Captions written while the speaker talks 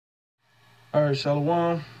All right, Shalom.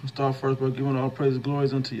 We'll start first by giving all praise and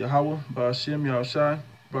glories unto Yahweh, Ba'ashem, Yahawashi,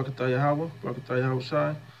 Barakatah Yahweh, Barakatah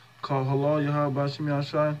Yahawashi, Call Halal, Yahweh, Ba'ashem,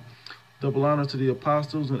 Yahawashi. Double honor to the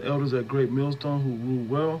apostles and elders at Great Millstone who rule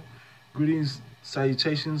well. Greetings,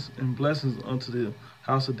 salutations, and blessings unto the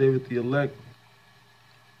house of David the elect.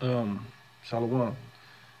 Shalom.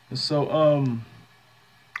 And so,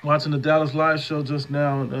 watching the Dallas Live show just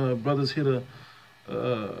now, brothers made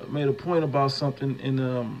a point about something,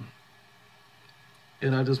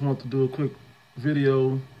 and I just want to do a quick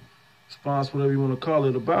video response, whatever you want to call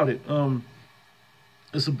it, about it.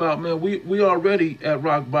 It's about, man, we already at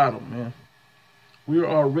rock bottom, man. We're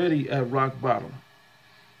already at rock bottom.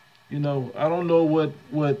 You know, I don't know what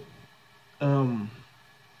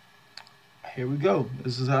here we go.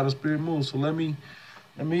 This is how the Spirit moves. So let me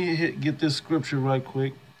get this scripture right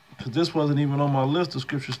quick, because this wasn't even on my list of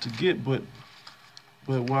scriptures to get, but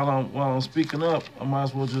while I'm speaking up, I might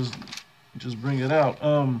as well just bring it out.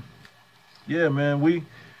 Yeah, man, we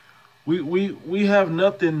have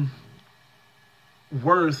nothing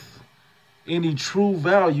worth any true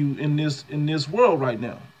value in this world right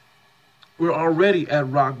now. We're already at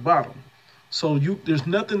rock bottom. So there's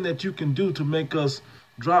nothing that you can do to make us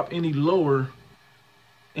drop any lower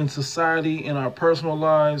in society, in our personal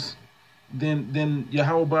lives, than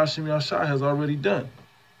Yahweh Ba'ashem Yahawashi has already done.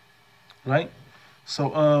 Right?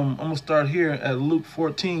 So I'm going to start here at Luke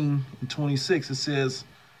 14:26. It says,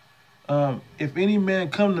 if any man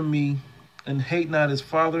come to me and hate not his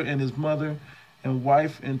father and his mother and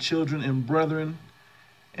wife and children and brethren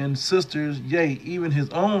and sisters, yea, even his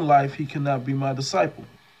own life, he cannot be my disciple.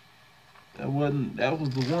 That was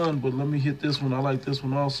the one, but let me hit this one. I like this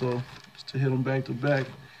one also, just to hit them back to back.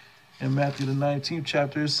 In Matthew the 19th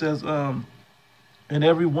chapter, it says, and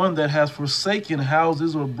every one that has forsaken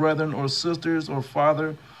houses or brethren or sisters or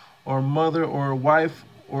father or mother or wife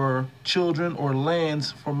or children or lands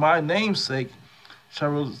for my name's sake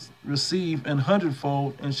shall receive an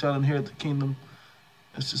hundredfold and shall inherit the kingdom.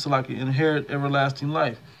 It's just like inherit everlasting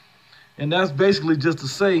life. And that's basically just to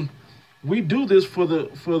say, we do this for the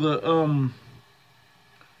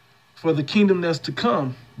kingdom that's to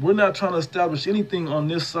come. We're not trying to establish anything on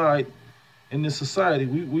this side in this society.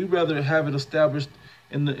 We rather have it established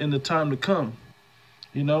in the time to come,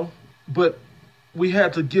 you know. But we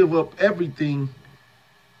had to give up everything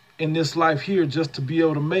in this life here just to be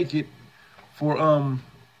able to make it for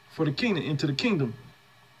the kingdom, into the kingdom,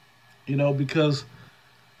 you know, because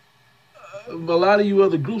a lot of you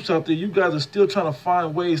other groups out there, you guys are still trying to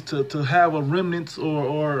find ways to have a remnant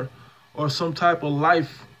or some type of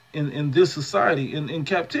life in this society, in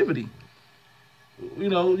captivity. You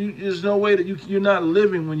know, there's no way that you're not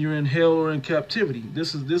living when you're in hell or in captivity.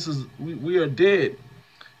 We are dead.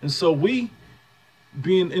 And so we,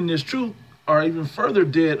 being in this truth, are even further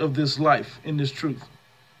dead of this life in this truth.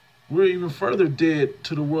 We're even further dead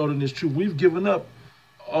to the world in this truth. We've given up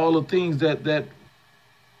all the things that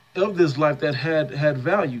of this life that had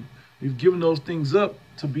value. We've given those things up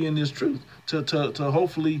to be in this truth, to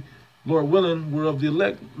hopefully, Lord willing, we're of the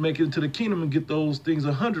elect, make it into the kingdom and get those things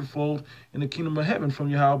 100-fold in the kingdom of heaven from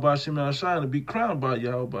Yahweh Ba'ashem Yahawashi and to be crowned by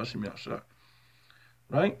Yahweh Ba'ashem Yahawashi.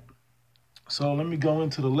 Right? So let me go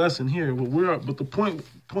into the lesson here. But the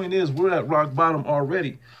point is, we're at rock bottom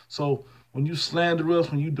already. So when you slander us,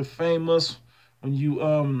 when you defame us, when you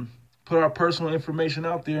put our personal information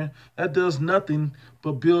out there, that does nothing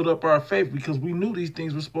but build up our faith, because we knew these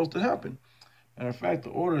things were supposed to happen. Matter of fact, the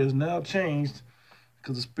order is now changed,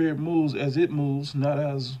 because the Spirit moves as it moves, not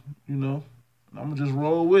as, you know. I'm going to just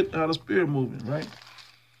roll with how the Spirit moving, right?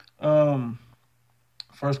 1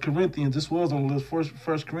 Corinthians, this was on the list,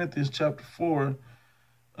 1 Corinthians chapter 4.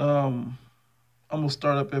 I'm going to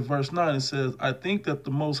start up at verse 9. It says, I think that the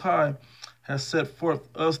Most High has set forth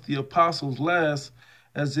us, the apostles, last,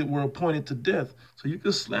 as it were appointed to death. So you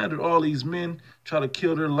can slander all these men, try to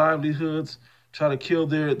kill their livelihoods, try to kill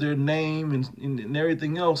their name and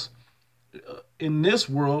everything else in this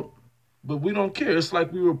world, but we don't care. It's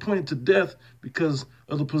like we were appointed to death because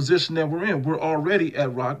of the position that we're in. We're already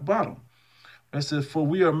at rock bottom. It says, for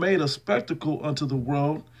we are made a spectacle unto the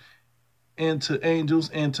world and to angels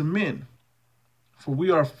and to men. For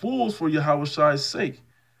we are fools for Yahawashi's sake,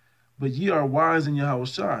 but ye are wise in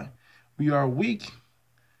Yahawashi. We are weak,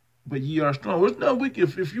 but ye are strong. It's not weak.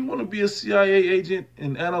 If you want to be a CIA agent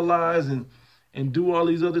and analyze and do all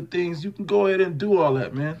these other things, you can go ahead and do all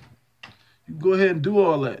that, man. You can go ahead and do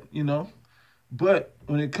all that, you know. But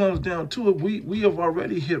when it comes down to it, we have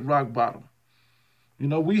already hit rock bottom. You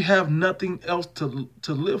know, we have nothing else to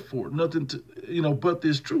live for, nothing to, you know, but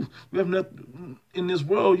this truth. We have nothing in this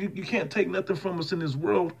world. You can't take nothing from us in this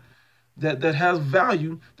world that has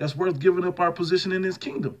value, that's worth giving up our position in his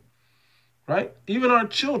kingdom, right? Even our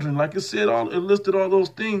children, like it said, it listed all those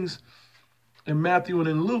things in Matthew and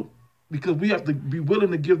in Luke, because we have to be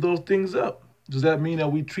willing to give those things up. Does that mean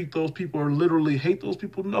that we treat those people or literally hate those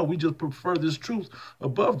people? No, we just prefer this truth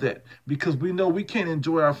above that, because we know we can't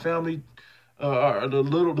enjoy our family, the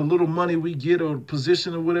little money we get or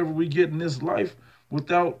position or whatever we get in this life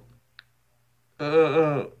without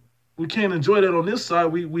we can't enjoy that on this side.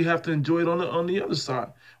 We have to enjoy it on the other side,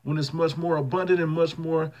 when it's much more abundant and much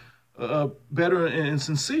more better and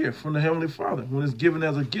sincere from the Heavenly Father, when it's given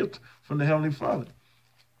as a gift from the Heavenly Father.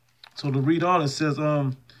 So to read on, it says,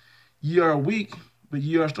 ye are weak, but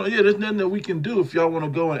ye are strong. Yeah, there's nothing that we can do if y'all want to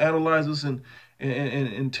go and analyze us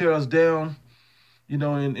and tear us down, you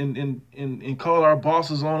know, and call our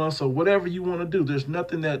bosses on us or whatever you want to do. There's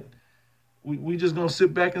nothing that we just going to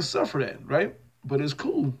sit back and suffer that, right? But it's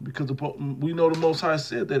cool, because we know the Most High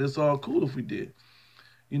said that it's all cool if we did.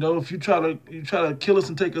 You know, if you try to kill us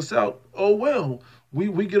and take us out, oh well,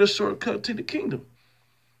 we get a shortcut to the kingdom.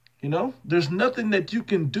 You know, there's nothing that you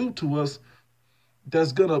can do to us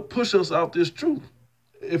that's gonna push us out this truth.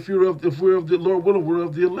 If we're of the Lord willing, we're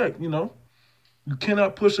of the elect. You know, you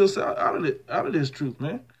cannot push us out of this truth,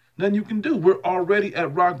 man. Nothing you can do. We're already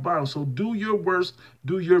at rock bottom. So do your worst,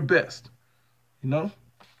 do your best. You know.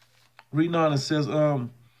 Reading on, it says,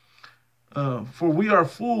 for we are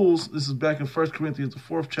fools. This is back in 1 Corinthians, the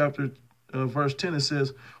 4th chapter, verse 10. It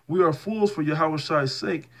says, we are fools for Yahawashi's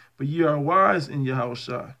sake, but ye are wise in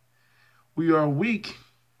Yahawashi. We are weak,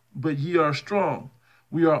 but ye are strong.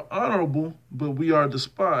 We are honorable, but we are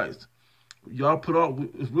despised. Y'all put out,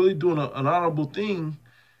 it's really doing an honorable thing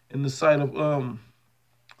in the sight of, a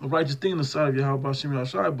righteous thing in the sight of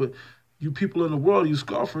Yahawashi, but you people in the world, you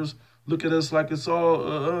scoffers, look at us like it's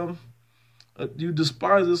all, you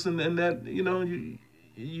despise us, and that, you know,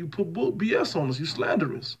 you put BS on us, you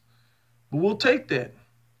slander us. But we'll take that.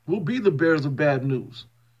 We'll be the bearers of bad news,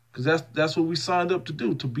 because that's what we signed up to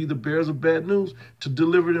do, to be the bearers of bad news, to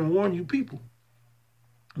deliver it and warn you people,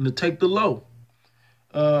 and to take the low.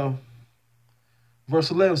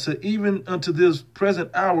 Verse 11 said, even unto this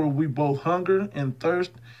present hour we both hunger and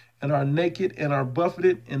thirst, and are naked and are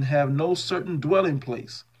buffeted, and have no certain dwelling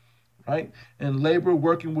place. Right? And labor,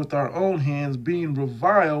 working with our own hands, being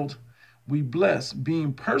reviled, we bless,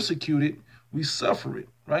 being persecuted, we suffer it,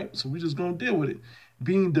 right? So we're just going to deal with it.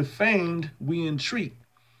 Being defamed, we entreat.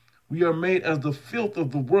 We are made as the filth of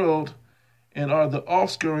the world, and are the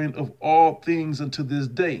offscouring of all things unto this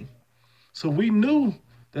day. So we knew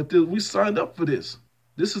that we signed up for this.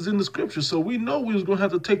 This is in the scripture. So we know we was going to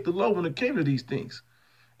have to take the low when it came to these things.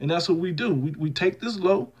 And that's what we do. We take this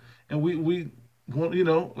low, and we you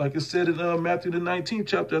know, like it said in Matthew the 19th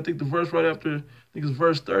chapter, I think the verse right after, I think it's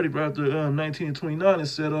verse 30, right after 19 and 29, it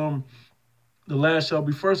said, the last shall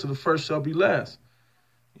be first and the first shall be last.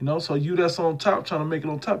 You know, so you that's on top trying to make it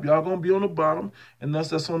on top, y'all going to be on the bottom, and us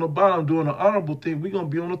that's on the bottom doing the honorable thing, we're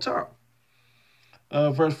going to be on the top.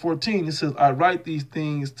 Verse 14, it says, I write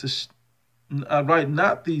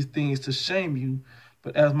not these things to shame you,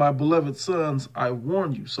 but as my beloved sons, I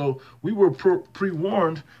warn you. So we were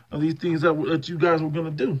pre-warned of these things that you guys were going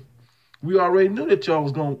to do. We already knew that y'all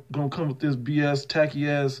was going to come with this BS, tacky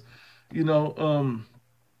ass, you know,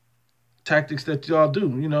 tactics that y'all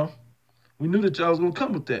do, you know. We knew that y'all was going to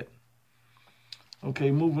come with that. Okay,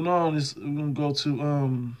 moving on. We're going to go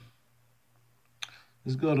to,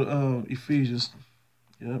 let's go to Ephesians.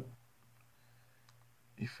 Yep.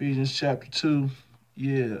 Ephesians chapter 2.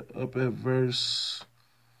 Yeah, up at verse...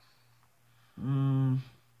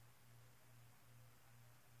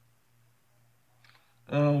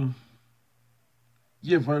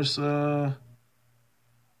 verse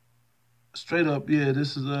straight up,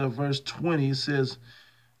 this is verse 20. It says,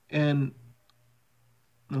 and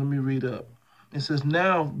let me read up. It says,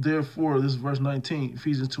 now therefore, this is verse 19,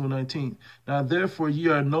 Ephesians 2 and 19. Now therefore ye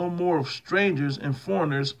are no more strangers and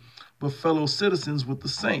foreigners, but fellow citizens with the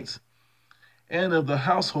saints, and of the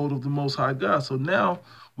household of the Most High God. So now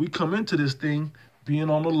we come into this thing being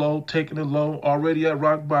on the low, taking it low, already at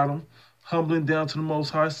rock bottom, humbling down to the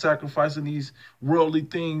Most High, sacrificing these worldly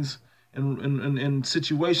things and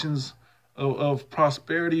situations of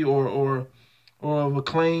prosperity or of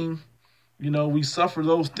acclaim. You know, we suffer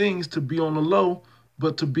those things to be on the low,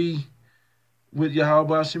 but to be with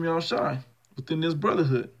Yahawashi Yahawashi within this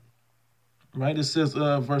brotherhood. Right? It says,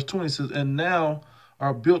 verse 20 says, and now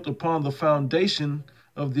are built upon the foundation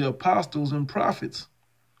of the apostles and prophets,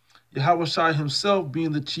 Yahawashi himself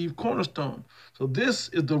being the chief cornerstone. So this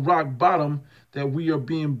is the rock bottom that we are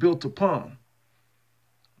being built upon,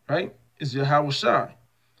 right? It's Yahawashi.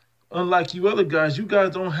 unlike you other guys, you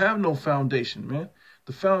guys don't have no foundation, man.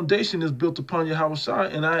 The foundation is built upon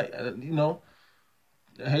Yahawashi, and I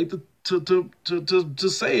hate to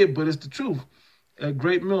say it, but it's the truth. At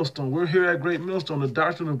Great Millstone, we're here at Great Millstone, the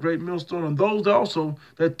doctrine of Great Millstone, and those also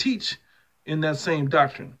that teach in that same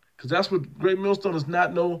doctrine, because that's what Great Millstone is.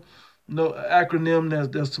 Not no acronym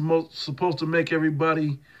that's supposed to make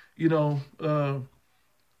everybody know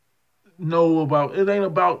about. It ain't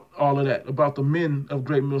about all of that, about the men of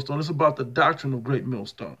Great Millstone. It's about the doctrine of Great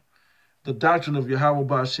Millstone, the doctrine of Yahweh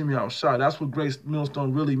Ba'Shem Yahawashi. That's what Great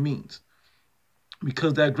Millstone really means,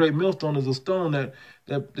 because that Great Millstone is a stone that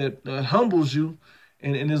humbles you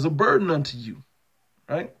and is a burden unto you,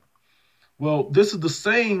 right? Well, this is the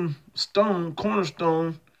same stone,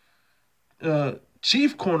 cornerstone,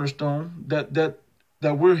 chief cornerstone that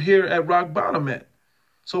we're here at rock bottom at.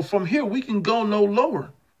 So from here, we can go no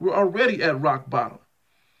lower. We're already at rock bottom,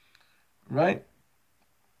 right?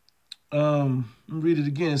 Let me read it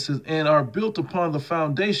again. It says, and are built upon the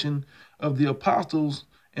foundation of the apostles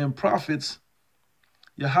and prophets.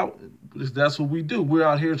 That's what we do. We're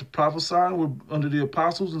out here to prophesy. We're under the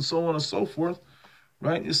apostles and so on and so forth,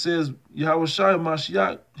 right? It says Yahawashi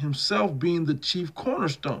Mashiach himself being the chief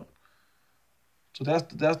cornerstone. So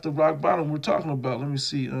that's the rock bottom we're talking about. Let me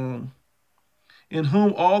see. In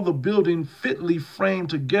whom all the building fitly framed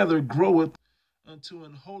together groweth unto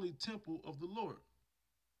an holy temple of the Lord.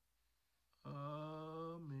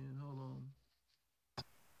 Man, hold on.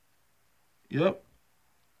 Yep.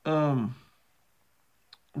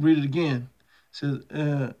 Read it again. It says,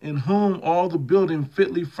 in whom all the building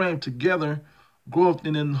fitly framed together groweth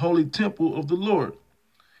in an holy temple of the Lord,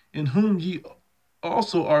 in whom ye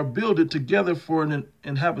also are builded together for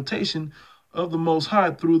an habitation of the Most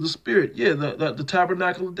High through the Spirit. Yeah, the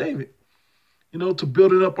tabernacle of David. To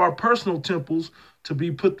building up our personal temples to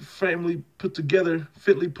be fitly put together,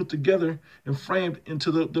 and framed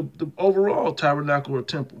into the overall tabernacle or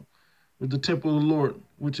temple, with the temple of the Lord,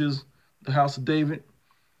 which is the house of David,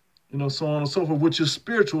 so on and so forth, which is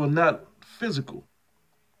spiritual and not physical,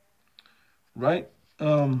 right?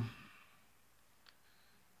 We'll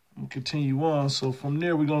continue on. So from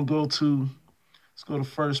there, we're going to let's go to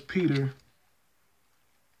 1 Peter.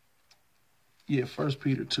 Yeah, 1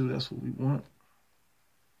 Peter 2, that's what we want.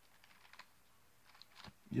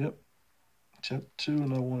 Yep. Chapter 2,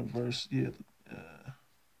 and I want verse,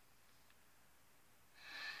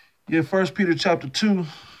 1 Peter chapter 2,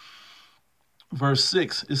 verse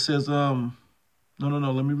 6. It says, no,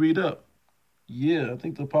 let me read up. Yeah, I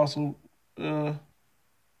think the apostle,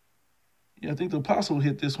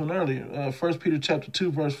 hit this one earlier. 1 Peter chapter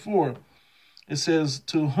 2, verse 4. It says,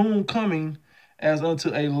 to whom coming as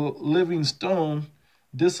unto a living stone,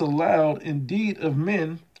 disallowed indeed of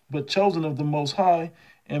men, but chosen of the Most High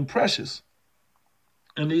and precious.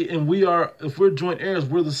 And we are, if we're joint heirs,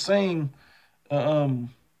 we're the same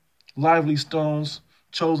lively stones,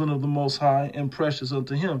 chosen of the Most High and precious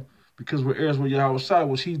unto him, because we're heirs with Yahawashi,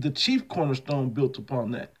 which he's the chief cornerstone built upon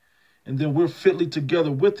that. And then we're fitly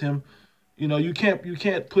together with him. You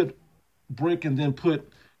can't put brick and then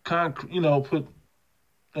put concrete, put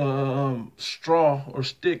straw or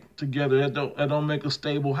stick together. That don't make a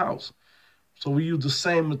stable house. So we use the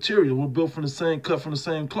same material. We're built from the same, cut from the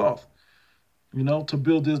same cloth, to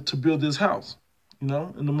build this house, and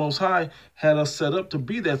the Most High had us set up to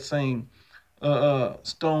be that same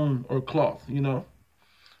stone or cloth,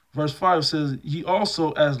 Verse 5 says, ye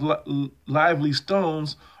also as lively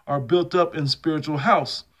stones are built up in spiritual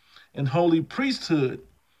house and holy priesthood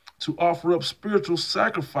to offer up spiritual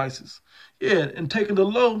sacrifices. Yeah, and taking the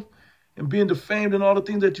low and being defamed and all the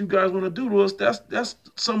things that you guys want to do to us, that's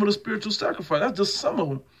some of the spiritual sacrifice. That's just some of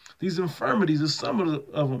them. These infirmities is some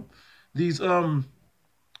of them. These being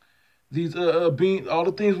all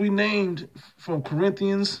the things we named from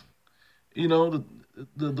Corinthians, the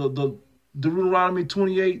Deuteronomy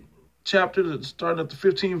 28 chapter, starting at the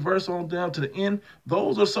 15th verse on down to the end.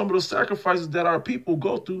 Those are some of the sacrifices that our people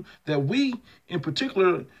go through, that we in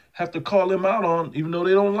particular have to call them out on. Even though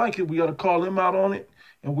they don't like it, we got to call them out on it,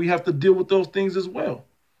 and we have to deal with those things as well.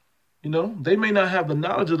 They may not have the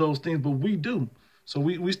knowledge of those things, but we do. So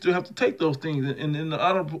we still have to take those things. And in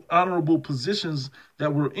the honorable positions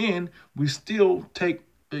that we're in, we still take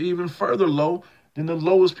even further low than the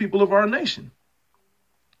lowest people of our nation.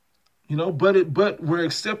 But we're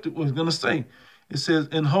accepted. What it's going to say, it says,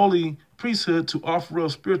 in holy priesthood to offer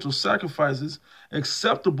up spiritual sacrifices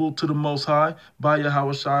acceptable to the Most High by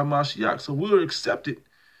Yahawashi Mashiach. So we're accepted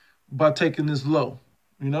by taking this low,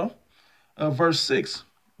 Verse 6,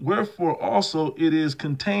 wherefore also it is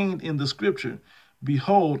contained in the scripture,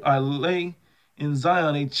 behold, I lay in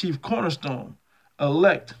Zion a chief cornerstone,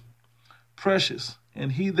 elect, precious,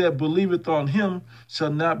 and he that believeth on him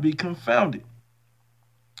shall not be confounded.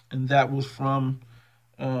 And that was from,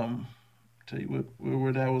 tell you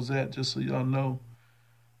where that was at, just so y'all know.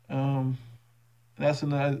 That's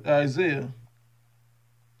in Isaiah.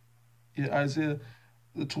 Yeah, Isaiah,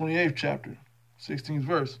 the 28th chapter, 16th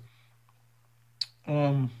verse.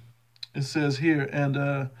 It says here,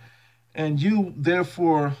 and you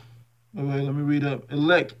therefore, wait, let me read up.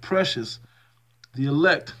 Elect, precious, the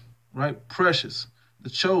elect, right? Precious, the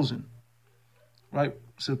chosen, right?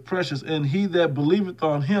 So precious, and he that believeth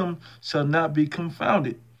on him shall not be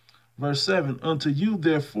confounded. Verse 7, unto you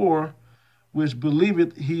therefore, which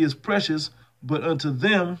believeth, he is precious, but unto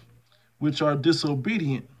them which are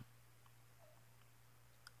disobedient.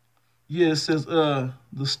 Yeah, it says, the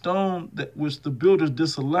stone that which the builders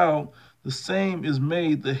disallowed, the same is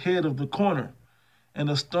made the head of the corner, and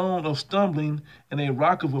a stone of stumbling, and a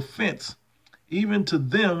rock of offense, even to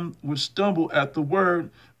them which stumble at the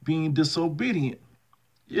word, being disobedient.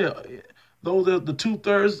 Yeah, those are the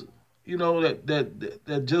 2/3,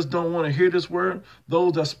 that just don't want to hear this word.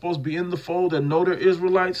 Those that's supposed to be in the fold, that know they're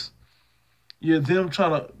Israelites. Yeah, them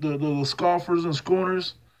trying to, the scoffers and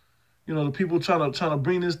scorners, the people trying to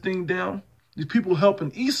bring this thing down. These people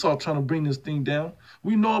helping Esau trying to bring this thing down.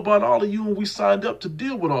 We know about all of you, and we signed up to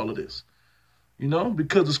deal with all of this.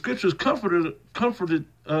 Because the scriptures comforted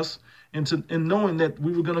us in knowing that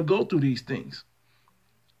we were going to go through these things.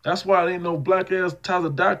 That's why there ain't no black ass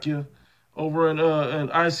Tazadakia over in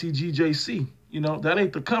ICGJC. That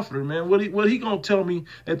ain't the comforter, man. What he gonna tell me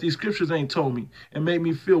that these scriptures ain't told me and made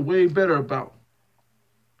me feel way better about?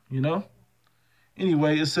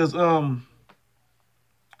 Anyway, it says, I'm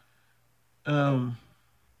gonna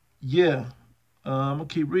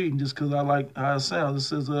keep reading just because I like how it sounds. It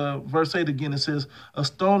says, verse 8 again, it says, a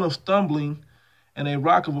stone of stumbling and a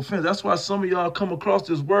rock of offense. That's why some of y'all come across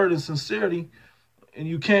this word in sincerity and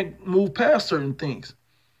you can't move past certain things,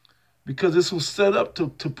 because this was set up to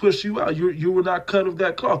push you out. You were not cut of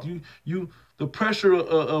that cloth. The pressure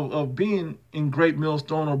of being in Great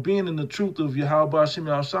Millstone, or being in the truth of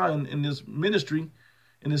Yahawashi in this ministry,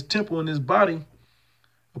 in this temple, in this body,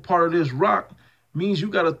 a part of this rock, means you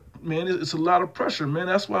got to, man, it's a lot of pressure, man.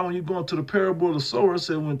 That's why when you go into the parable of the sower, it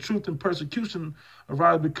said when truth and persecution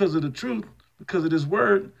arise because of the truth, because of this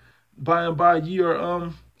word, by and by ye are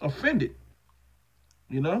offended.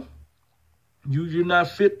 You're not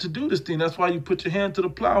fit to do this thing. That's why you put your hand to the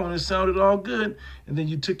plow and it sounded all good, and then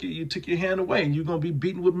you took your hand away, and you're gonna be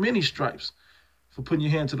beaten with many stripes for putting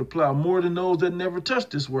your hand to the plow, more than those that never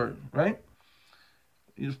touched this word, right?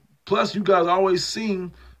 Plus, you guys always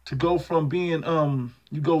seem to go from being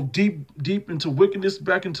you go deep into wickedness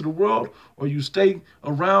back into the world, or you stay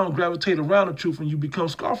around, gravitate around the truth, and you become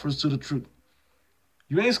scoffers to the truth.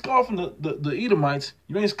 You ain't scoffing the Edomites.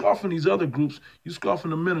 You ain't scoffing these other groups. You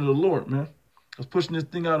scoffing the men of the Lord, man. That's pushing this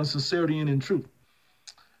thing out in sincerity and in truth.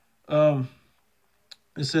 It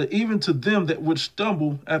said, even to them that would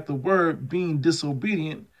stumble at the word, being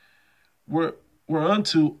disobedient, were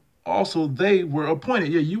unto also they were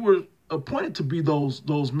appointed. Yeah, you were appointed to be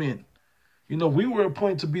those men. We were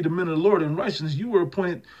appointed to be the men of the Lord in righteousness. You were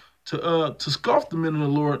appointed to scoff the men of the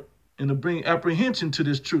Lord and to bring apprehension to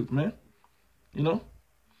this truth, man.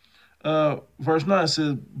 Verse 9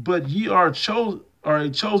 says, but ye are a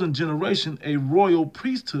chosen generation, a royal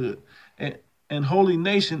priesthood, and holy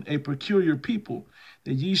nation, a peculiar people,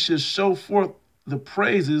 that ye should show forth the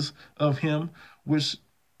praises of him which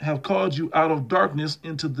have called you out of darkness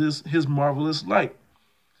into this his marvelous light.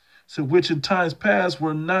 So which in times past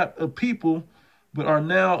were not a people, but are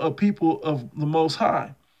now a people of the Most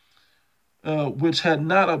High, which had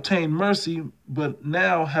not obtained mercy, but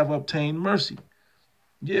now have obtained mercy.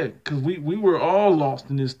 Yeah, because we were all lost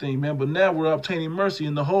in this thing, man. But now we're obtaining mercy,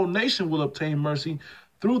 and the whole nation will obtain mercy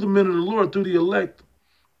through the men of the Lord, through the elect,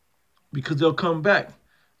 because they'll come back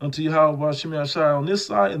unto Yahawashi on this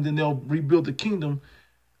side, and then they'll rebuild the kingdom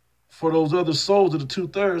for those other souls of the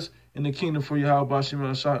 2/3 in the kingdom for Yahawashi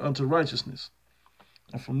unto righteousness.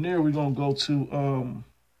 And from there, we're going to go to,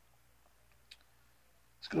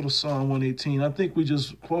 let's go to Psalm 118. I think we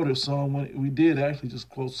just quoted Psalm 1. We did actually just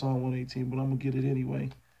quote Psalm 118, but I'm going to get it anyway.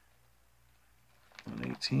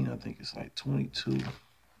 118, I think it's like 22.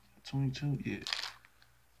 22, yeah.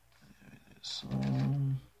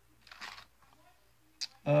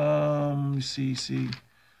 Let me see.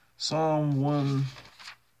 Psalm 1,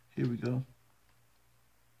 here we go.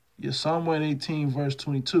 Yeah, Psalm 118, verse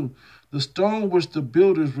 22. The stone which the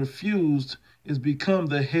builders refused is become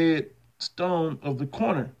the head stone of the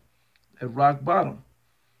corner at rock bottom.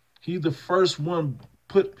 He the first one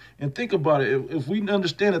put, and think about it, if we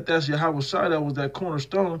understand that that's Yahawashi, that was that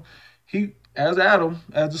cornerstone, he, as Adam,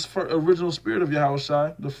 as the original spirit of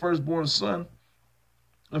Yahawashi, the firstborn son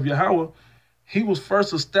of Yahweh, he was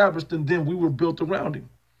first established, and then we were built around him.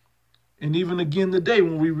 And even again today,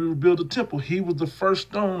 when we rebuild the temple, he was the first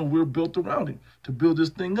stone, and we were built around him to build this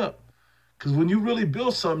thing up. Because when you really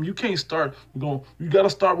build something, you can't start going. You got to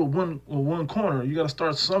start with one corner. You got to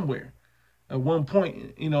start somewhere. At one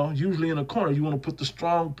point, usually in a corner, you want to put the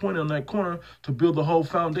strong point on that corner to build the whole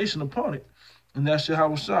foundation upon it. And that's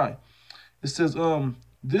Yahawashi. It says,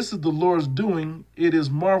 this is the Lord's doing. It is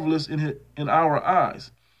marvelous in our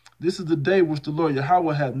eyes. This is the day which the Lord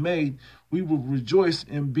Yahweh hath made. We will rejoice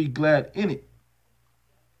and be glad in it.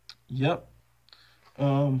 Yep.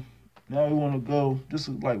 Now we want to go. This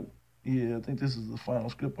is I think this is the final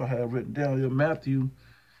script I have written down here. Matthew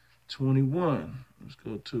 21. Let's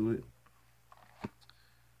go to it.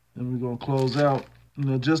 And we're going to close out,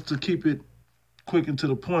 just to keep it quick and to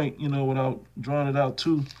the point, without drawing it out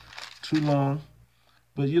too long.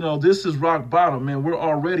 But, this is rock bottom, man. We're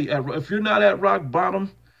already if you're not at rock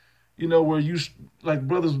bottom, where you, like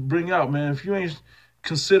brothers bring out, man, if you ain't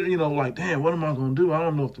consider, damn, what am I going to do? I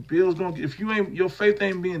don't know if the bill's going to, if your faith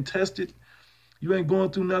ain't being tested, you ain't going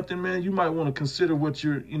through nothing, man, you might want to consider what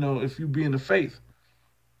you're, if you be in the faith,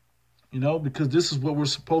 because this is what we're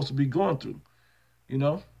supposed to be going through,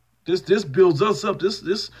 This builds us up.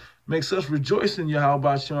 This makes us rejoice in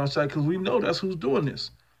Yahawashi, because we know that's who's doing this,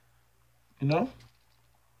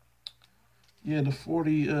 Yeah, the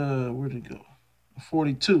 40, where'd it go?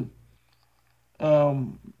 42.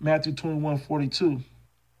 Matthew 21:42.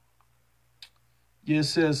 Yeah, it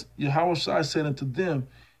says, Yahawashi said unto them,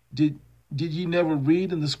 Did ye never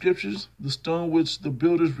read in the scriptures, the stone which the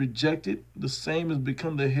builders rejected, the same has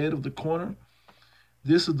become the head of the corner?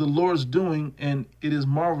 This is the Lord's doing, and it is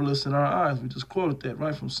marvelous in our eyes. We just quoted that,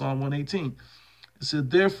 right, from Psalm 118. It said,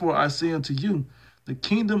 therefore I say unto you, the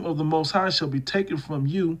kingdom of the Most High shall be taken from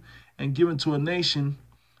you and given to a nation,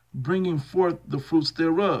 bringing forth the fruits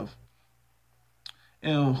thereof.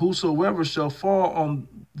 And whosoever shall fall on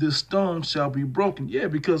this stone shall be broken. Yeah,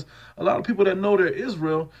 because a lot of people that know they're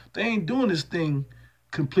Israel, they ain't doing this thing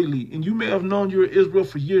completely. And you may have known you were Israel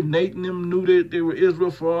for years. Nate and them knew that they were Israel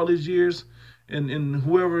for all these years. And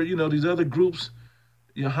whoever, these other groups,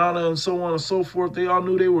 Yohana and so on and so forth, they all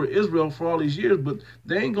knew they were Israel for all these years, but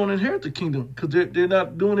they ain't going to inherit the kingdom because they're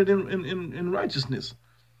not doing it in righteousness.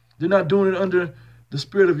 They're not doing it under the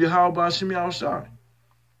spirit of Yahweh Shem Yahawashi.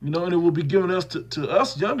 And it will be given us to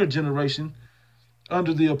us, younger generation,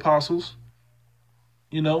 under the apostles,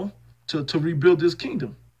 to rebuild this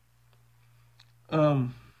kingdom. Go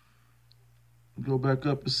back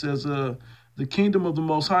up. It says, the kingdom of the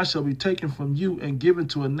Most High shall be taken from you and given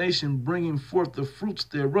to a nation, bringing forth the fruits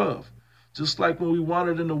thereof. Just like when we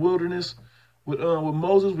wandered in the wilderness with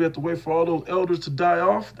Moses, we had to wait for all those elders to die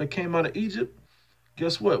off that came out of Egypt.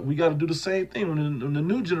 Guess what? We got to do the same thing when the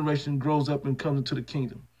new generation grows up and comes into the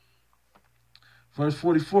kingdom. Verse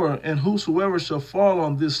 44, and whosoever shall fall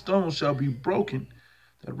on this stone shall be broken.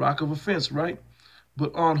 That rock of offense, right?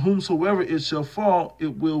 But on whomsoever it shall fall,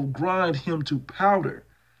 it will grind him to powder.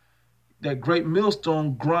 That great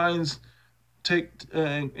millstone grinds,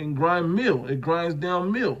 and grind mill. It grinds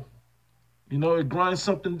down mill. It grinds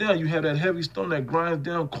something down. You have that heavy stone that grinds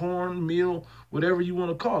down corn, meal, whatever you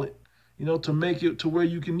want to call it, to make it to where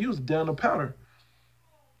you can use it down to powder,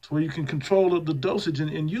 to where you can control the dosage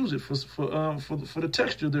and use it for the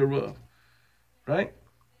texture thereof, right?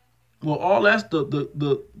 Well, all that's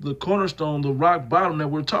the cornerstone, the rock bottom that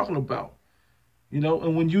we're talking about.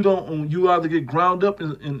 And when you either get ground up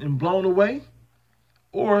and blown away,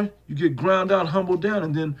 or you get ground out, humbled down,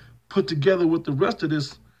 and then put together with the rest of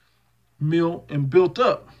this meal and built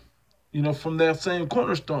up, from that same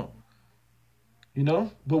cornerstone,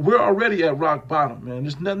 But we're already at rock bottom, man.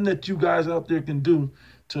 There's nothing that you guys out there can do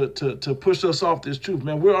to push us off this truth,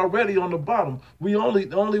 man. We're already on the bottom. The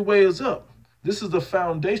only way is up. This is the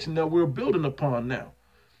foundation that we're building upon now,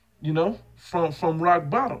 from rock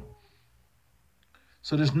bottom.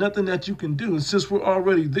 So there's nothing that you can do. And since we're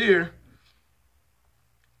already there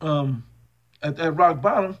at rock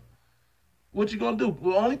bottom, what you going to do?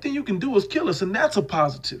 Well, the only thing you can do is kill us, and that's a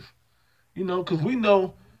positive, because we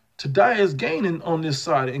know to die is gaining on this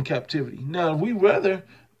side in captivity. Now, we rather,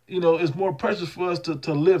 it's more precious for us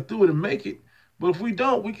to live through it and make it. But if we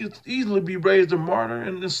don't, we could easily be raised a martyr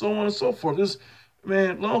and so on and so forth. As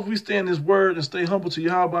long as we stay in this word and stay humble to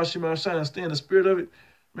Yahweh Shem Yahawashi and stay in the spirit of it,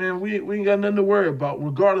 man, we ain't got nothing to worry about,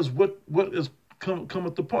 regardless what is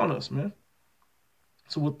cometh upon us, man.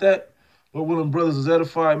 So with that, Lord willing, brothers is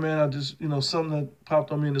edified, man. I just, something that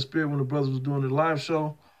popped on me in the spirit when the brothers was doing the live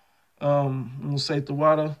show. I'm going to say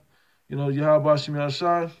Tawada, Yahweh Shem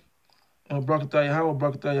Yahawashi. Barakatah Yahweh,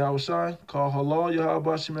 Barakatah Yahawashi, call halal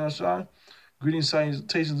Yahawashi Shai. Greetings,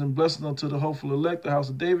 salutations, and blessings unto the hopeful elect, the house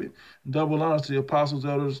of David. Double honors to the apostles,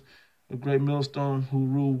 elders, the great millstone who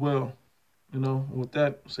rule well. With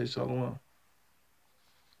that, say shalom.